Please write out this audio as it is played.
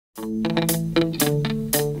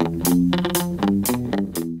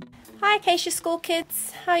Acacia School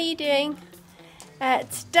kids, how are you doing?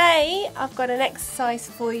 Today I've got an exercise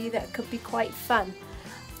for you that could be quite fun.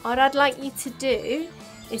 What I'd like you to do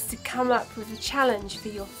is to come up with a challenge for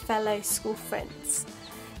your fellow school friends.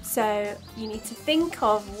 So you need to think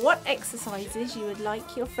of what exercises you would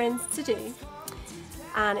like your friends to do,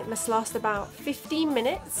 and it must last about 15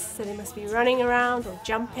 minutes, so they must be running around or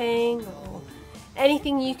jumping or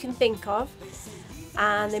anything you can think of,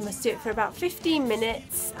 and they must do it for about 15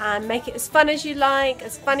 minutes and make it as fun as you like,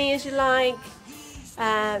 as funny as you like.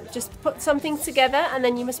 Just put something together and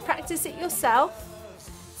then you must practice it yourself,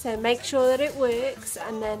 so make sure that it works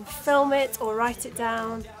and then film it or write it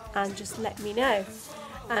down and just let me know,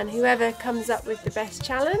 and whoever comes up with the best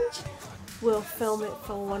challenge will film it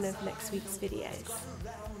for one of next week's videos.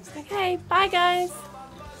 Okay, bye guys!